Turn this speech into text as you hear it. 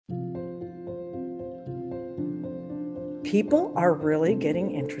people are really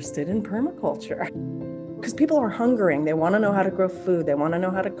getting interested in permaculture because people are hungering. They want to know how to grow food. They want to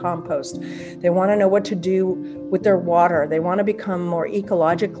know how to compost. They want to know what to do with their water. They want to become more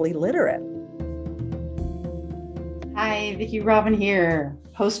ecologically literate. Hi, Vicki Robin here,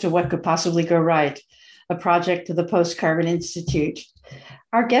 host of What Could Possibly Go Right, a project of the Post-Carbon Institute.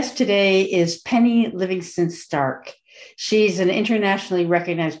 Our guest today is Penny Livingston-Stark. She's an internationally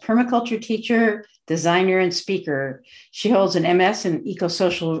recognized permaculture teacher, designer, and speaker. She holds an MS in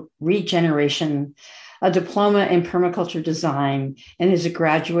ecosocial regeneration, a diploma in permaculture design, and is a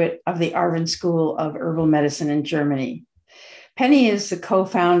graduate of the Arvin School of Herbal Medicine in Germany. Penny is the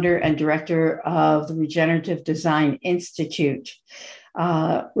co-founder and director of the Regenerative Design Institute.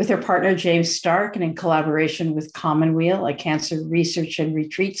 With her partner, James Stark, and in collaboration with Commonweal, a cancer research and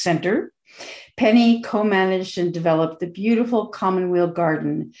retreat center, Penny co-managed and developed the beautiful Commonweal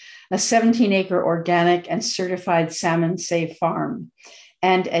Garden, a 17-acre organic and certified salmon-safe farm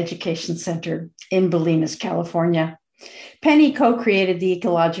and education center in Bolinas, California. Penny co-created the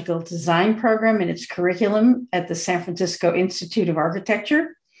Ecological Design Program and its curriculum at the San Francisco Institute of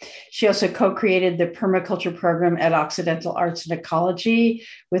Architecture. She also co-created the permaculture program at Occidental Arts and Ecology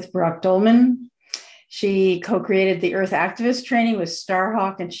with Brock Dolman. She co-created the Earth Activist training with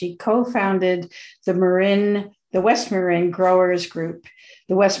Starhawk, and she co-founded the West Marin Growers Group,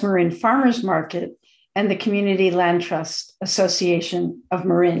 the West Marin Farmers Market, and the Community Land Trust Association of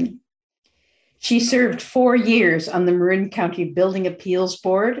Marin. She served 4 years on the Marin County Building Appeals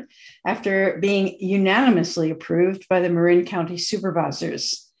Board after being unanimously approved by the Marin County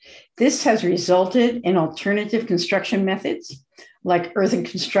Supervisors. This has resulted in alternative construction methods like earthen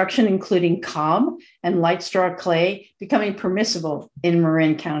construction, including cob and light straw clay, becoming permissible in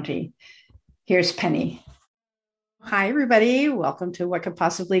Marin County. Here's Penny. Hi, everybody. Welcome to What Could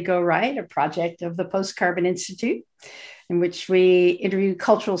Possibly Go Right, a project of the Post-Carbon Institute, in which we interview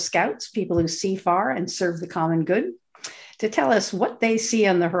cultural scouts, people who see far and serve the common good, to tell us what they see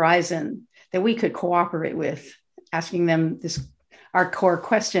on the horizon that we could cooperate with, asking them our core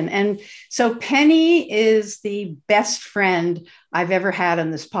question. And so Penny is the best friend I've ever had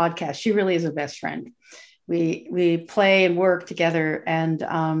on this podcast. She really is a best friend. We play and work together, and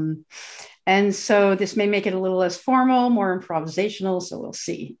so this may make it a little less formal, more improvisational. So we'll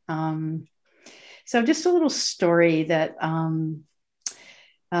see. So just a little story that,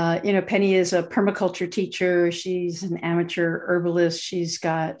 Penny is a permaculture teacher. She's an amateur herbalist. She's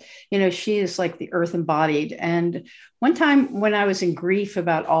got, she is like the earth embodied. And one time when I was in grief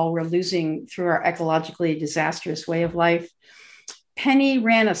about all we're losing through our ecologically disastrous way of life, Penny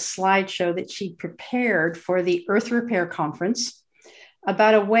ran a slideshow that she prepared for the Earth Repair Conference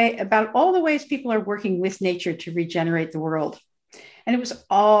about all the ways people are working with nature to regenerate the world. And it was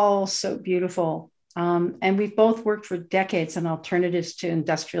all so beautiful. And we've both worked for decades on alternatives to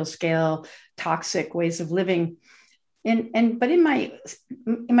industrial scale, toxic ways of living. But in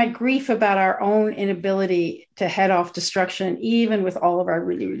my grief about our own inability to head off destruction, even with all of our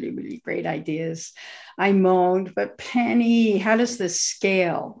really, really, really great ideas, I moaned, but Penny, how does this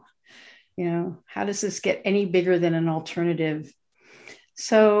scale? How does this get any bigger than an alternative?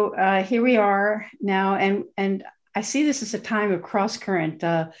 So here we are now, and I see this as a time of cross current.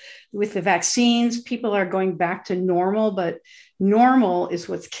 With the vaccines, people are going back to normal, but normal is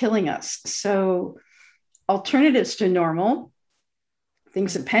what's killing us. So alternatives to normal,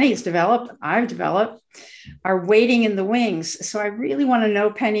 things that Penny's developed, I've developed, are waiting in the wings. So I really want to know,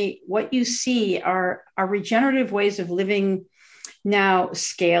 Penny, what you see are regenerative ways of living now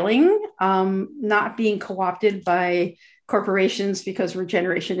scaling, not being co-opted by corporations because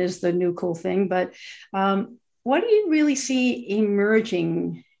regeneration is the new cool thing. But what do you really see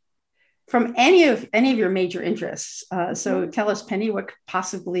emerging from any of your major interests? So tell us, Penny, what could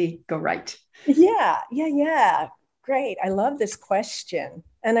possibly go right? Yeah. Great. I love this question.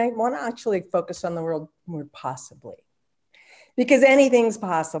 And I want to actually focus on the word possibly, because anything's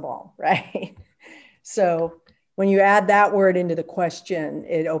possible, right? So when you add that word into the question,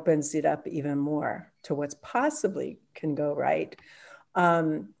 it opens it up even more to what's possibly can go right.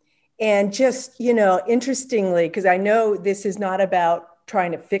 And just, interestingly, because I know this is not about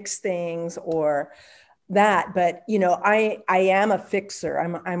trying to fix things or that, but, I am a fixer.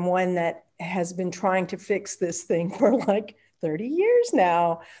 I'm one that has been trying to fix this thing for like 30 years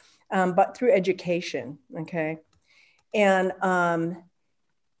now, but through education. Okay. And,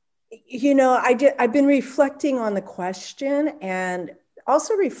 I've been reflecting on the question and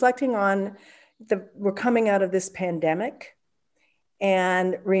also reflecting on we're coming out of this pandemic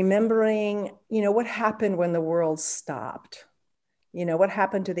and remembering, what happened when the world stopped. You know, what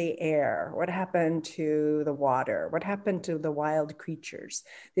happened to the air? What happened to the water? What happened to the wild creatures?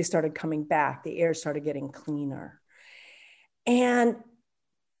 They started coming back. The air started getting cleaner. And,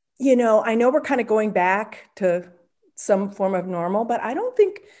 you know, I know we're kind of going back to some form of normal, but I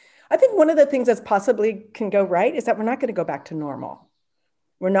think one of the things that's possibly can go right is that we're not going to go back to normal.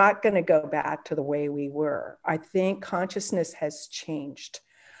 We're not going to go back to the way we were. I think consciousness has changed.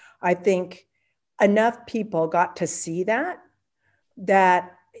 I think enough people got to see that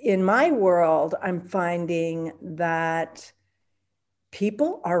in my world, I'm finding that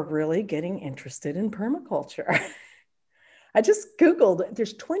people are really getting interested in permaculture. I just Googled,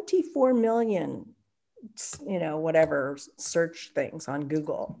 there's 24 million, you know, whatever search things on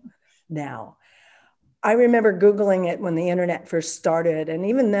Google now. I remember Googling it when the internet first started. And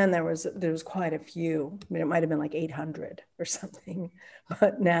even then there was quite a few. I mean, it might've been like 800 or something,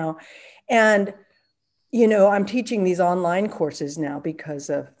 but now, and you know, I'm teaching these online courses now because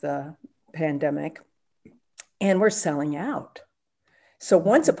of the pandemic, and we're selling out. So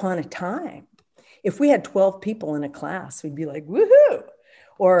once upon a time, if we had 12 people in a class, we'd be like, woohoo.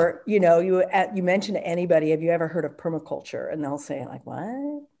 Or, you know, you mentioned to anybody, have you ever heard of permaculture? And they'll say like,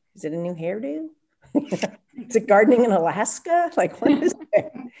 what? Is it a new hairdo? Is it gardening in Alaska? Like, what is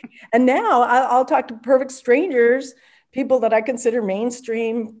it? And now I'll talk to perfect strangers, people that I consider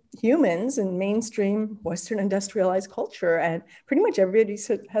mainstream humans and mainstream Western industrialized culture. And pretty much everybody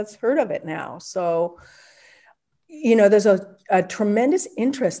has heard of it now. So, you know, there's a tremendous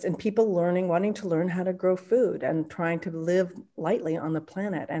interest in people wanting to learn how to grow food and trying to live lightly on the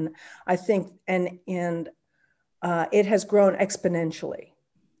planet. And I think, and it has grown exponentially,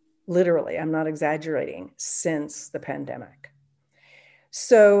 literally, I'm not exaggerating, since the pandemic.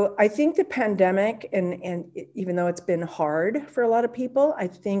 So I think the pandemic, and even though it's been hard for a lot of people, I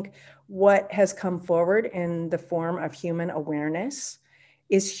think what has come forward in the form of human awareness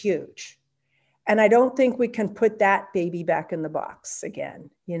is huge. And I don't think we can put that baby back in the box again.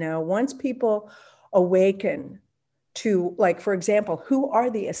 You know, once people awaken to, like, for example, who are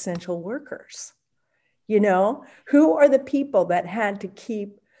the essential workers? You know, who are the people that had to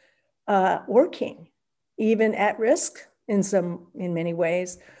keep working, even at risk in many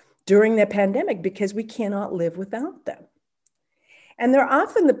ways during the pandemic, because we cannot live without them. And they're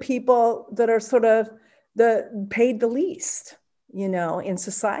often the people that are sort of paid the least, you know, in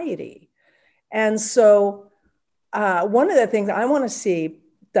society. And so one of the things I want to see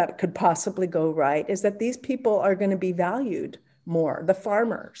that could possibly go right is that these people are going to be valued more, the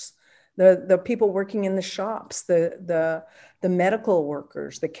farmers, the people working in the shops, the medical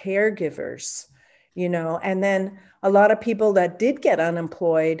workers, the caregivers, you know, and then a lot of people that did get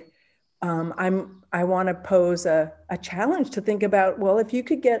unemployed. I want to pose a challenge to think about, well, if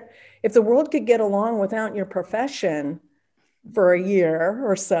the world could get along without your profession for a year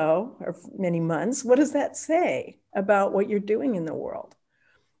or so, or many months, what does that say about what you're doing in the world?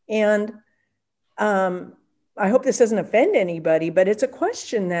 And I hope this doesn't offend anybody, but it's a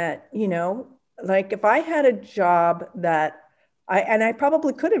question that, you know, like if I had a job that I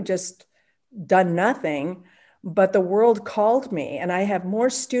probably could have just done nothing, but the world called me, and I have more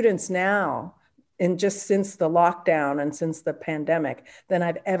students now and just since the lockdown and since the pandemic than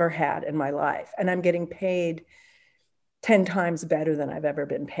I've ever had in my life. And I'm getting paid 10 times better than I've ever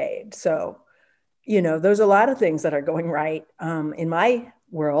been paid. So, you know, there's a lot of things that are going right in my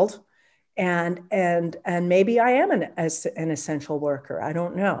world. And maybe I am an essential worker. I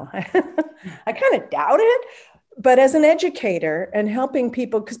don't know. I kind of doubt it. But as an educator and helping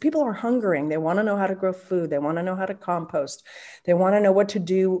people, because people are hungering, they want to know how to grow food. They want to know how to compost. They want to know what to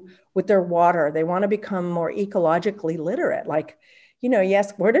do with their water. They want to become more ecologically literate. Like, you know, you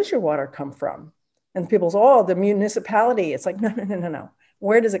ask, where does your water come from? And people say, oh, the municipality. It's like, no.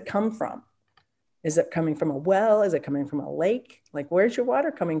 Where does it come from? Is it coming from a well? Is it coming from a lake? Like, where's your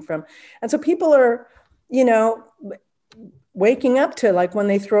water coming from? And so people are, you know, waking up to, like, when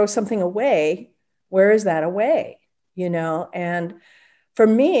they throw something away, where is that away? You know, and for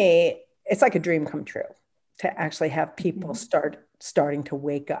me, it's like a dream come true to actually have people starting to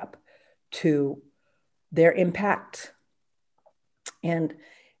wake up to their impact and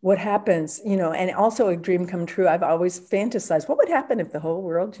what happens, you know, and also a dream come true. I've always fantasized, what would happen if the whole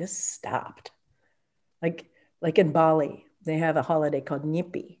world just stopped? Like in Bali, they have a holiday called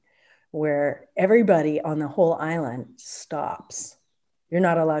Nyepi, where everybody on the whole island stops. You're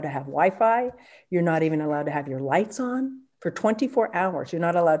not allowed to have Wi-Fi. You're not even allowed to have your lights on for 24 hours. You're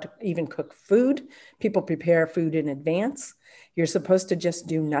not allowed to even cook food. People prepare food in advance. You're supposed to just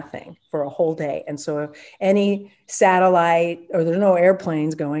do nothing for a whole day. And so if any satellite, or there's no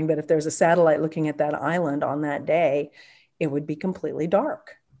airplanes going, but if there's a satellite looking at that island on that day, it would be completely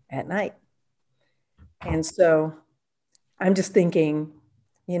dark at night. And so I'm just thinking,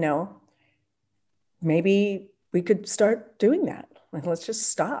 maybe we could start doing that. Like, let's just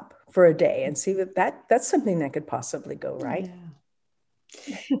stop for a day and see that's something that could possibly go right.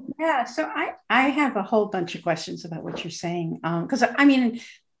 Yeah. So I have a whole bunch of questions about what you're saying. Because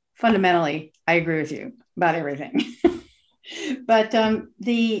fundamentally, I agree with you about everything. But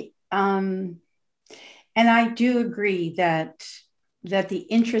and I do agree that the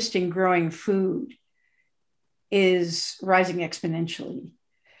interest in growing food is rising exponentially.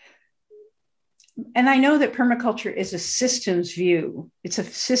 And I know that permaculture is a systems view. It's a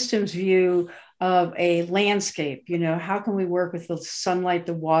systems view of a landscape. How can we work with the sunlight,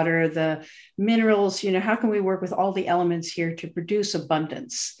 the water, the minerals? How can we work with all the elements here to produce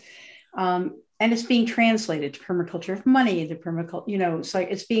abundance? And it's being translated to permaculture of money, the permaculture, it's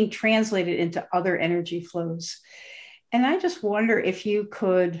like it's being translated into other energy flows. And I just wonder if you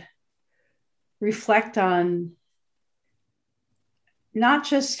could reflect on not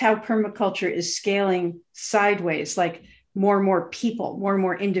just how permaculture is scaling sideways, like more and more people, more and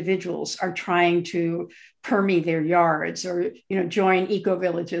more individuals are trying to permeate their yards or, join eco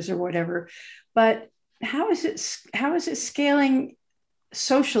villages or whatever. But how is it scaling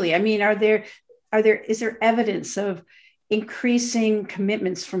socially? I mean, is there evidence of increasing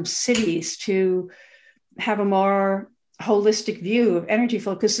commitments from cities to have a more holistic view of energy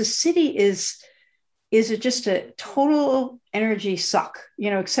flow? Because the city is just a total energy suck,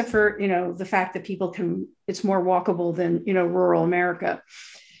 except for, the fact that it's more walkable than, rural America.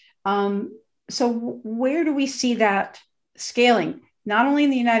 So where do we see that scaling? Not only in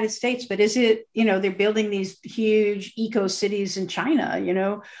the United States, but is it, they're building these huge eco cities in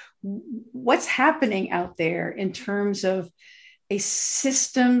China, what's happening out there in terms of a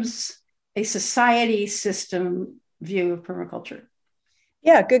society system view of permaculture?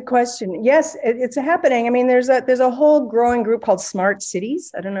 Yeah, good question. Yes, it's happening. I mean, there's a whole growing group called Smart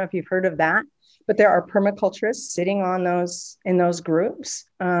Cities. I don't know if you've heard of that, but there are permaculturists sitting in those groups.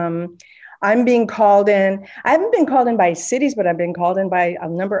 I'm being called in. I haven't been called in by cities, but I've been called in by a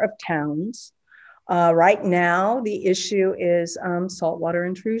number of towns. Right now, the issue is saltwater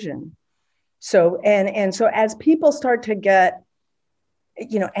intrusion. So so as people start to get,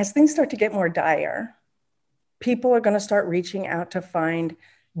 as things start to get more dire, people are going to start reaching out to find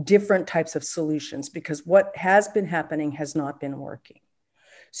different types of solutions because what has been happening has not been working.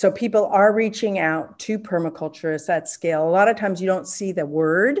 So people are reaching out to permaculturists at scale. A lot of times you don't see the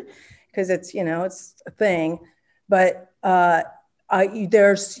word because it's, it's a thing, but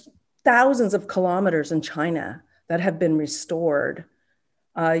there's thousands of kilometers in China that have been restored.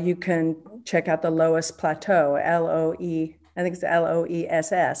 You can check out the Loess Plateau, I think it's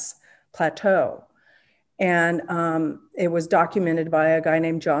LOESS Plateau. And it was documented by a guy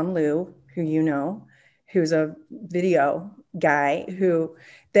named John Liu, who who's a video guy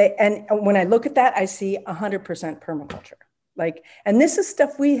and when I look at that, I see 100% permaculture. And this is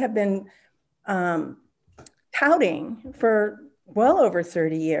stuff we have been touting for well over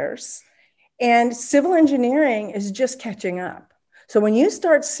 30 years. And civil engineering is just catching up. So when you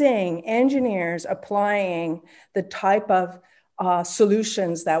start seeing engineers applying the type of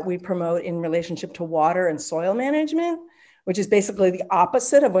solutions that we promote in relationship to water and soil management, which is basically the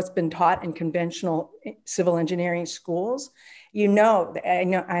opposite of what's been taught in conventional civil engineering schools, I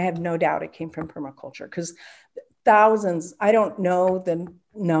have no doubt it came from permaculture because thousands, I don't know the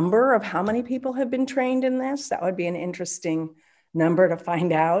number of how many people have been trained in this. That would be an interesting number to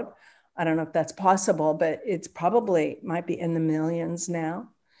find out. I don't know if that's possible, but it's probably might be in the millions now.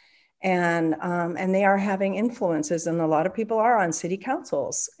 And they are having influences, and a lot of people are on city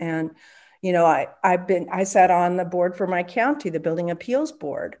councils. And I sat on the board for my county, the Building Appeals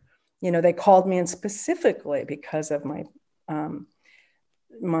Board. They called me in specifically because of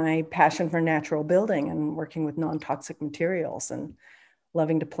my passion for natural building and working with non-toxic materials and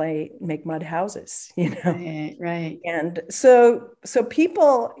loving to make mud houses, Right. And so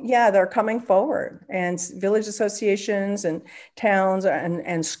people, they're coming forward, and village associations and towns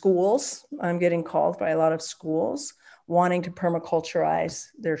and schools. I'm getting called by a lot of schools wanting to permaculturize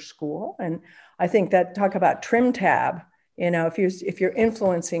their school. And I think that talk about trim tab, if you're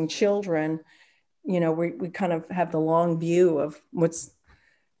influencing children, we kind of have the long view of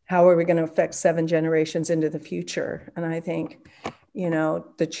how are we going to affect 7 generations into the future. And I think,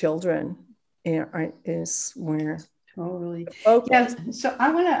 the children is where totally. Yeah. So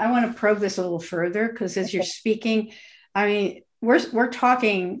I want to probe this a little further because as you're speaking, I mean, we're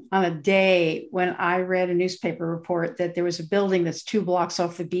talking on a day when I read a newspaper report that there was a building that's 2 blocks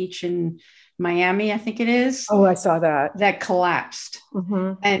off the beach in Miami, I think it is, Oh, I saw that. that collapsed.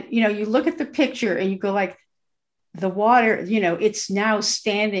 Mm-hmm. And, you look at the picture and you go like, the water, it's now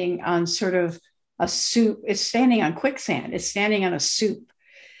standing on sort of a soup. It's standing on quicksand. It's standing on a soup.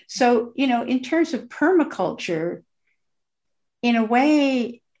 So, in terms of permaculture, in a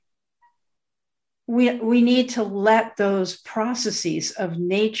way, we need to let those processes of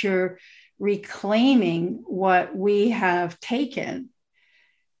nature reclaiming what we have taken.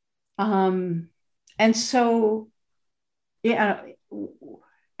 And so, yeah,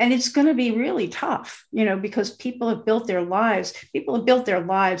 and it's going to be really tough, because people have built their lives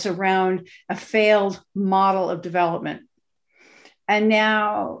around a failed model of development. And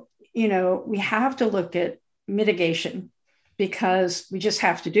now, we have to look at mitigation, because we just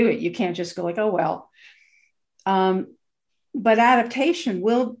have to do it. You can't just go like, oh, well. But adaptation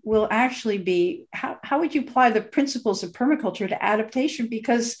will actually be, how would you apply the principles of permaculture to adaptation?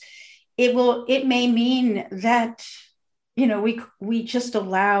 Because it may mean that, we just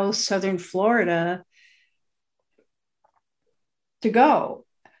allow Southern Florida to go.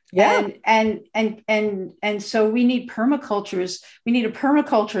 Yeah. And so we need permaculturists. We need a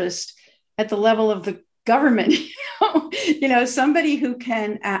permaculturist at the level of the government, somebody who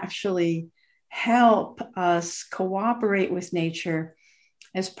can actually help us cooperate with nature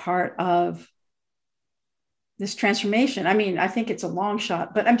as part of this transformation. I mean, I think it's a long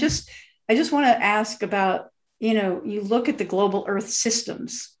shot, but I just want to ask about, you look at the global earth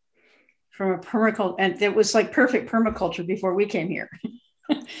systems from a permaculture, and it was like perfect permaculture before we came here.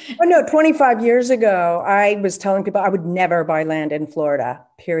 Oh, no, 25 years ago, I was telling people I would never buy land in Florida,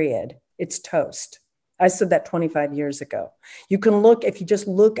 period. It's toast. I said that 25 years ago. You can look, if you just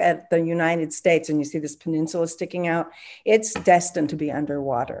look at the United States and you see this peninsula sticking out, it's destined to be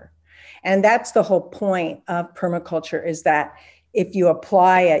underwater. And that's the whole point of permaculture, is that if you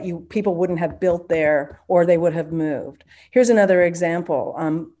apply it, people wouldn't have built there, or they would have moved. Here's another example.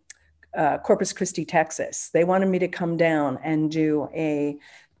 Corpus Christi, Texas. They wanted me to come down and do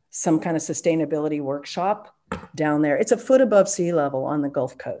some kind of sustainability workshop down there. It's a foot above sea level on the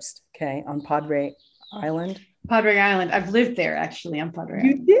Gulf Coast, okay, on Padre Island. Padre Island. I've lived there, actually, on Padre You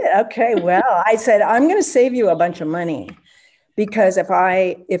Island. did? Okay, well, I said, I'm going to save you a bunch of money, because if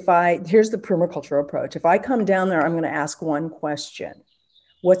I here's the permaculture approach. If I come down there, I'm going to ask one question: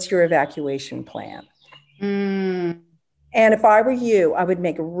 what's your evacuation plan? Mm. And if I were you, I would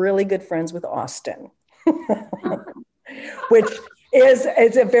make really good friends with Austin, which is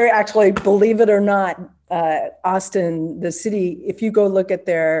a very, actually, believe it or not, Austin, the city, if you go look at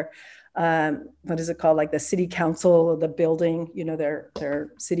their, what is it called? Like the city council, the building,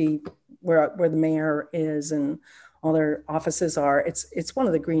 their city where the mayor is and all their offices are, it's one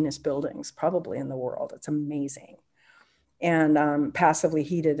of the greenest buildings probably in the world. It's amazing. And passively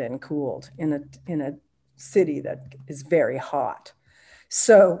heated and cooled in a city that is very hot.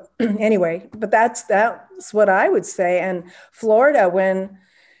 So anyway, but that's what I would say. And Florida, when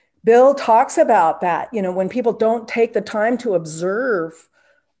Bill talks about that, when people don't take the time to observe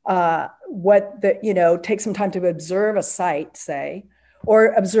take some time to observe a site, say, or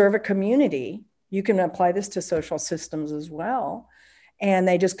observe a community. You can apply this to social systems as well. And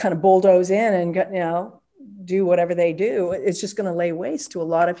they just kind of bulldoze in and do whatever they do. It's just going to lay waste to a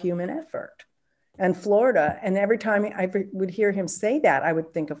lot of human effort. And Florida, and every time I would hear him say that, I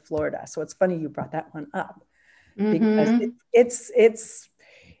would think of Florida. So it's funny you brought that one up, because it's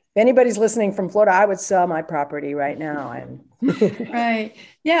if anybody's listening from Florida, I would sell my property right now. And right.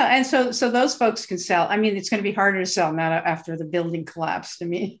 Yeah. And so those folks can sell. I mean, it's going to be harder to sell now after the building collapsed. I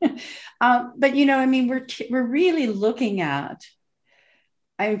mean, but we're really looking at,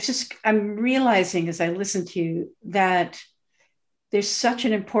 I'm realizing as I listen to you that there's such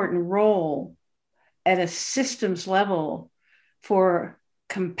an important role at a systems level for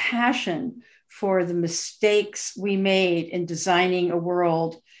compassion for the mistakes we made in designing a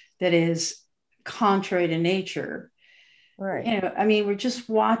world that is contrary to nature. Right. We're just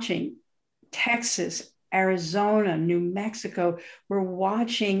watching Texas, Arizona, New Mexico. We're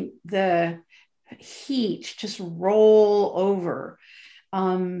watching the heat just roll over.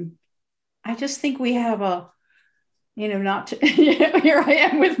 I just think we have not to, here I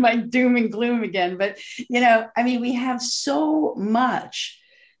am with my doom and gloom again, but, we have so much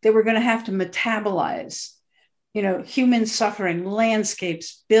that we're going to have to metabolize, human suffering,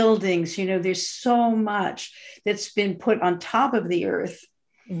 landscapes, buildings, there's so much that's been put on top of the earth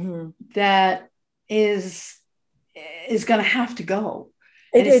that is going to have to go.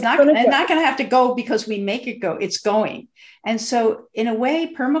 And it's not going to have to go because we make it go. It's going. And so in a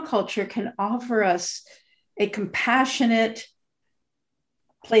way, permaculture can offer us a compassionate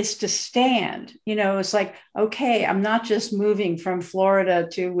place to stand. It's like, okay, I'm not just moving from Florida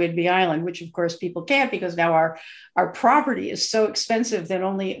to Whidbey Island, which of course people can't, because now our property is so expensive that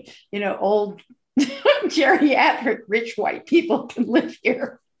only, old geriatric rich white people can live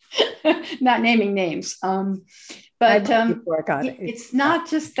here. Not naming names. But it's not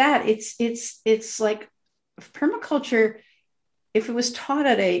just that. It's like permaculture, if it was taught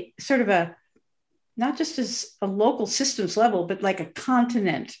at a sort of a, not just as a local systems level, but like a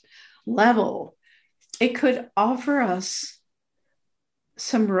continent level, it could offer us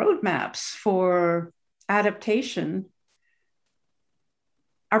some roadmaps for adaptation.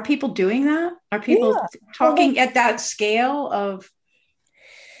 Are people doing that? Are people talking at that scale of?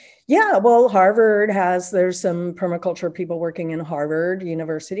 Yeah, well, there's some permaculture people working in Harvard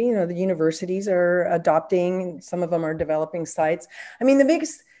University. The universities are adopting, some of them are developing sites. I mean, the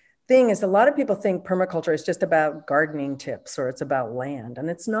biggest thing is a lot of people think permaculture is just about gardening tips or it's about land, and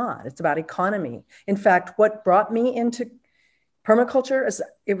it's not. It's about economy. In fact, what brought me into permaculture is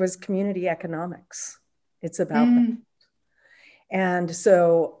it was community economics. It's about that. And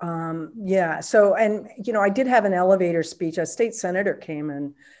so, I did have an elevator speech. A state senator came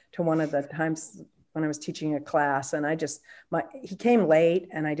in to one of the times when I was teaching a class, and he came late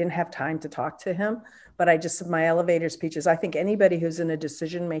and I didn't have time to talk to him, but my elevator speeches, I think anybody who's in a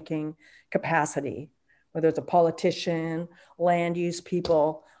decision-making capacity, whether it's a politician, land use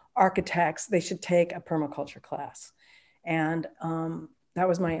people, architects, they should take a permaculture class. And that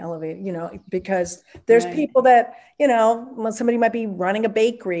was my elevator, because there's people that, somebody might be running a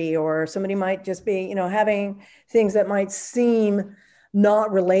bakery, or somebody might just be, having things that might seem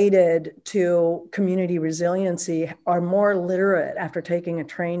not related to community resiliency, are more literate after taking a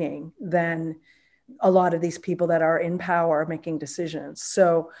training than a lot of these people that are in power making decisions.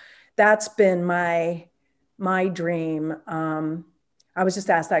 So that's been my dream. I was just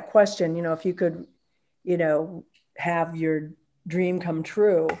asked that question, if you could, have your dream come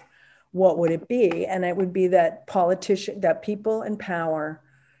true, what would it be? And it would be that people in power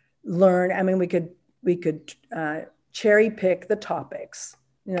learn. I mean, we could cherry pick the topics.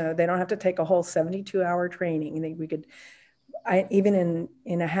 They don't have to take a whole 72-hour training. I think we could, even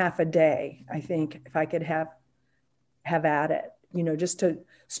in a half a day, I think if I could have at it, just to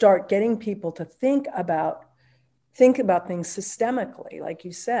start getting people to think about things systemically, like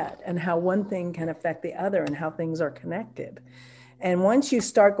you said, and how one thing can affect the other and how things are connected. And once you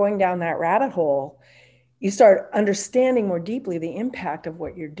start going down that rabbit hole, you start understanding more deeply the impact of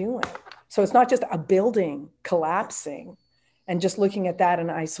what you're doing. So it's not just a building collapsing and just looking at that in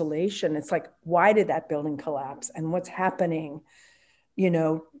isolation. It's like, why did that building collapse and what's happening,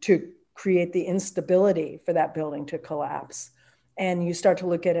 to create the instability for that building to collapse? And you start to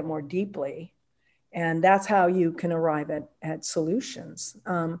look at it more deeply. And that's how you can arrive at solutions.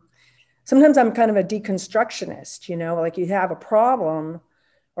 Sometimes I'm kind of a deconstructionist, like you have a problem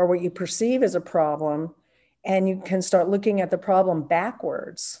or what you perceive as a problem, and you can start looking at the problem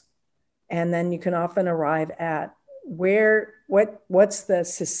backwards. And then you can often arrive at what's the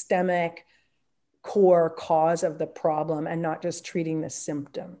systemic core cause of the problem, and not just treating the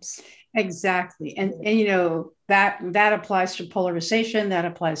symptoms. Exactly. And that applies to polarization, that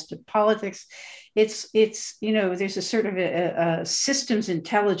applies to politics. It's there's a sort of a systems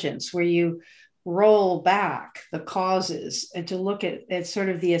intelligence where you roll back the causes and to look at sort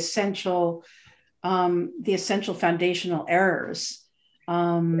of the essential foundational errors.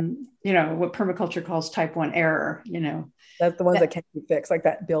 What permaculture calls type 1 error, That's the ones that can't be fixed, like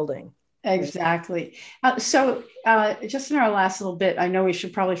that building. Exactly. So just in our last little bit, I know we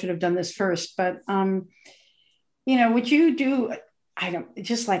should have done this first, but would you do,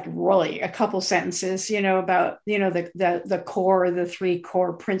 just like really a couple sentences, about, the core, the 3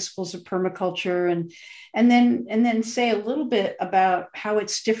 core principles of permaculture, and then say a little bit about how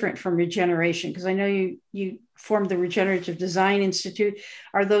it's different from regeneration, because I know you formed the Regenerative Design Institute.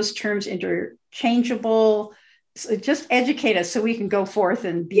 Are those terms interchangeable? So just educate us so we can go forth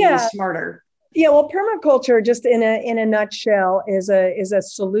and be smarter. Yeah, well, permaculture, just in a nutshell, is a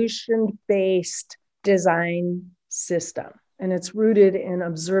solution-based design system, and it's rooted in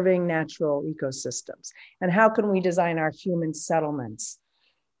observing natural ecosystems. And how can we design our human settlements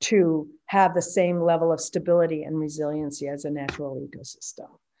to have the same level of stability and resiliency as a natural ecosystem?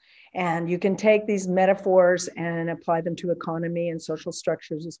 And you can take these metaphors and apply them to economy and social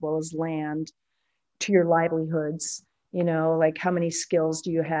structures, as well as land, to your livelihoods, like how many skills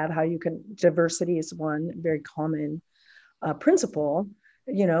do you have, diversity is one very common principle.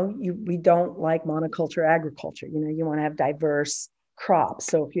 We don't like monoculture agriculture. You want to have diverse crops.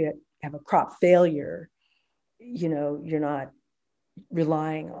 So if you have a crop failure, you're not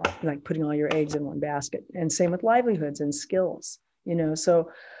relying on, like putting all your eggs in one basket. And same with livelihoods and skills,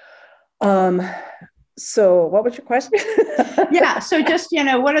 so what was your question? Yeah. So just,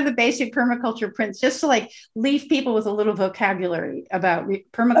 what are the basic permaculture principles, just to like leave people with a little vocabulary about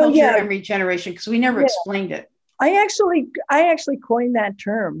permaculture and regeneration, because we never explained it. I actually coined that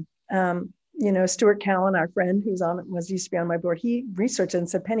term. Stuart Cowan, our friend used to be on my board, he researched and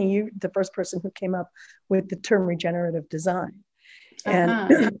said, Penny, you the first person who came up with the term regenerative design.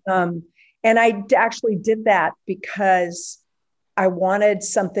 And and I actually did that because I wanted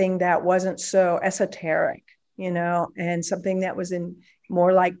something that wasn't so esoteric, and something that was in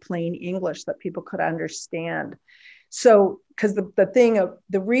more like plain English that people could understand. So, because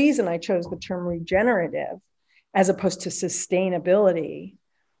the reason I chose the term regenerative as opposed to sustainability,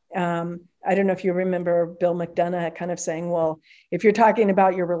 I don't know if you remember Bill McDonough kind of saying, well, if you're talking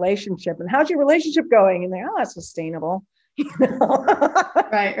about your relationship and how's your relationship going? And they're, oh, it's sustainable.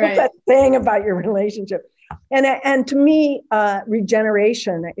 Right. What's that saying about your relationship? And to me,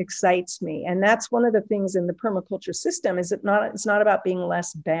 regeneration excites me. And that's one of the things in the permaculture system is it's not about being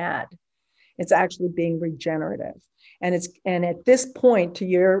less bad. It's actually being regenerative. And at this point, to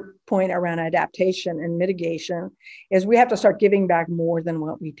your point around adaptation and mitigation, is we have to start giving back more than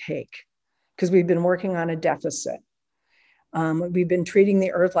what we take, because we've been working on a deficit. We've been treating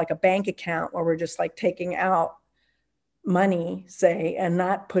the earth like a bank account where we're just like taking out money, say, and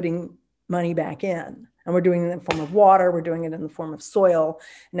not putting money back in. And we're doing it in the form of water, we're doing it in the form of soil,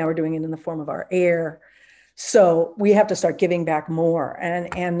 now we're doing it in the form of our air. So we have to start giving back more.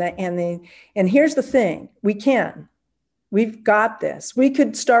 And here's the thing, we've got this. We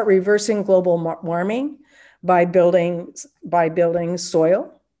could start reversing global warming by building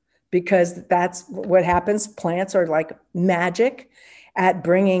soil, because that's what happens. Plants are like magic at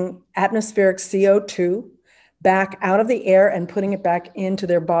bringing atmospheric CO2 back out of the air and putting it back into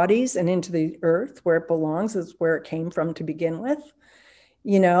their bodies and into the earth where it belongs, is where it came from to begin with,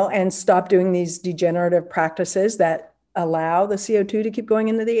 and stop doing these degenerative practices that allow the CO2 to keep going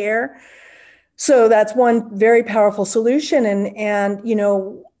into the air. So that's one very powerful solution. And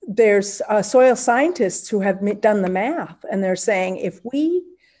there's soil scientists who have done the math, and they're saying if we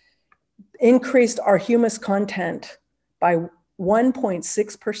increased our humus content by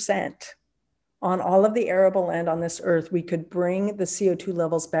 1.6% on all of the arable land on this earth, we could bring the CO2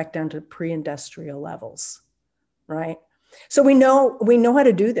 levels back down to pre-industrial levels, right? So we know how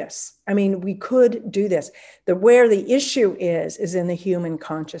to do this. I mean, we could do this. Where the issue is in the human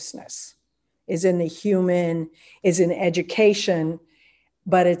consciousness, is in education,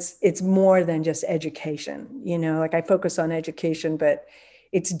 but it's more than just education. Like I focus on education, but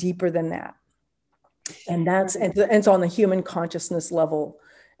it's deeper than that. And it's on the human consciousness level.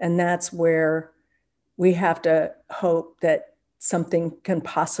 And that's where we have to hope that something can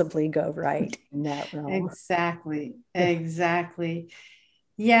possibly go right in that realm. Exactly.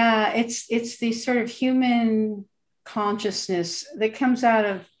 Yeah, it's the sort of human consciousness that comes out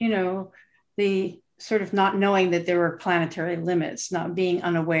of, the sort of not knowing that there were planetary limits, not being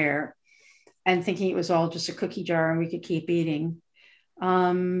unaware and thinking it was all just a cookie jar and we could keep eating.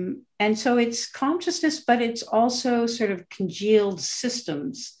 And so it's consciousness, but it's also sort of congealed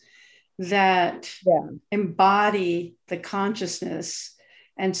systems that embody the consciousness.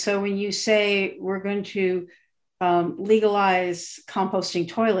 And so when you say we're going to legalize composting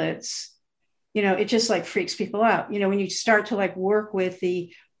toilets, it just like freaks people out. When you start to like work with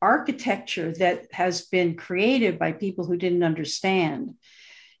the architecture that has been created by people who didn't understand,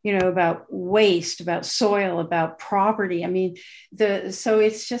 about waste, about soil, about property. I mean, so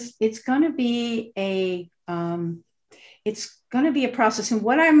it's going to be a process. And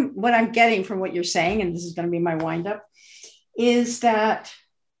what I'm getting from what you're saying, and this is going to be my wind up, is that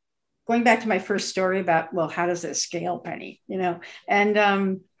going back to my first story about, well, how does this scale, Penny?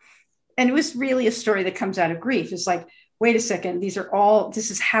 And it was really a story that comes out of grief. It's like, wait a second, this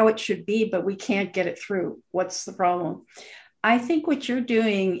is how it should be, but we can't get it through. What's the problem? I think what you're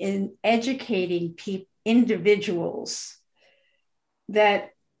doing in educating individuals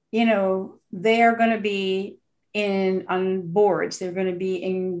that, they are going to be on boards, they're going to be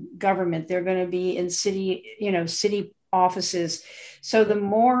in government, they're going to be in city offices. So the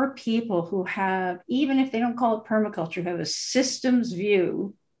more people who have, even if they don't call it permaculture, have a systems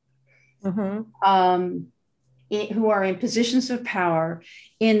view, who are in positions of power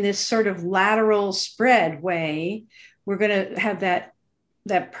in this sort of lateral spread way, we're going to have that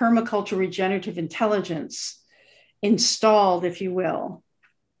permaculture regenerative intelligence installed, if you will,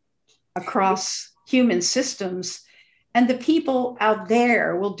 across human systems. And the people out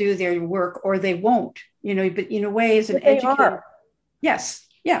there will do their work or they won't, but in a way, as an educator. Yes.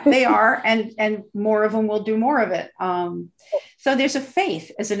 Yeah, they are. And more of them will do more of it. So there's a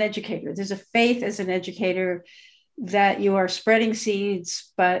faith as an educator. There's a faith as an educator that you are spreading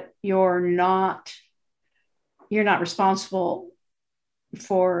seeds, but you're not responsible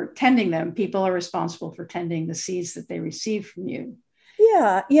for tending them. People are responsible for tending the seeds that they receive from you.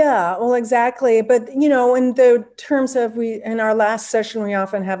 Yeah. Well, exactly. But, in the terms of in our last session, we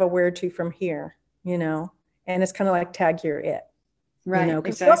often have a where to from here, and it's kind of like tag here it. Right.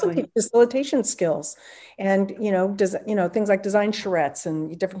 Because exactly. we also teach facilitation skills and, things like design charrettes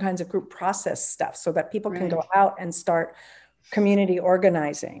and different kinds of group process stuff so that people can go out and start community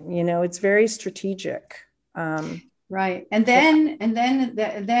organizing. It's very strategic. Right. And then,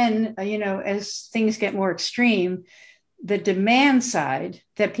 as things get more extreme, the demand side,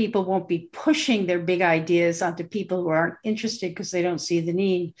 that people won't be pushing their big ideas onto people who aren't interested because they don't see the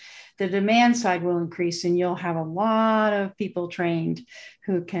need. The demand side will increase and you'll have a lot of people trained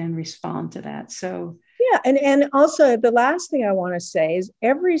who can respond to that. So yeah. And also the last thing I want to say is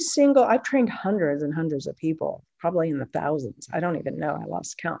I've trained hundreds and hundreds of people, probably in the thousands. I don't even know, I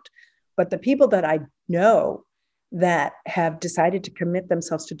lost count. But the people that I know that have decided to commit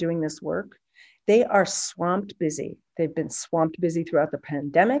themselves to doing this work, they are swamped busy. They've been swamped busy throughout the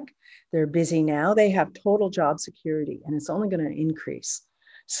pandemic. They're busy now. They have total job security, and it's only going to increase.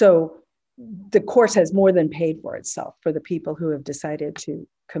 So the course has more than paid for itself for the people who have decided to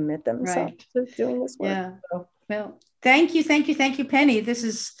commit themselves to doing this work. Yeah. So, well, thank you, Penny. This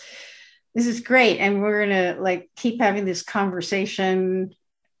is great, and we're gonna keep having this conversation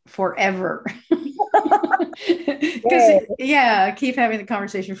forever. Keep having the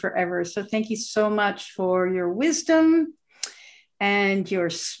conversation forever. So thank you so much for your wisdom and your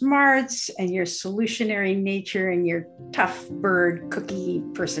smarts and your solutionary nature and your tough bird cookie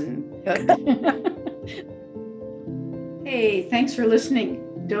personhood. Hey, thanks for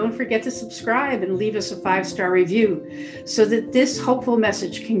listening. Don't forget to subscribe and leave us a 5-star review so that this hopeful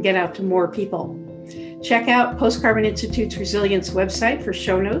message can get out to more people. Check out Post Carbon Institute's Resilience website for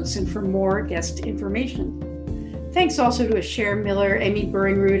show notes and for more guest information. Thanks also to Cher Miller, Amy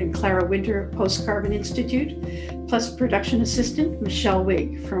Burringrud, and Clara Winter at Post Carbon Institute, plus production assistant Michelle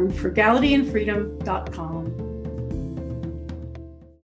Wigg from frugalityandfreedom.com.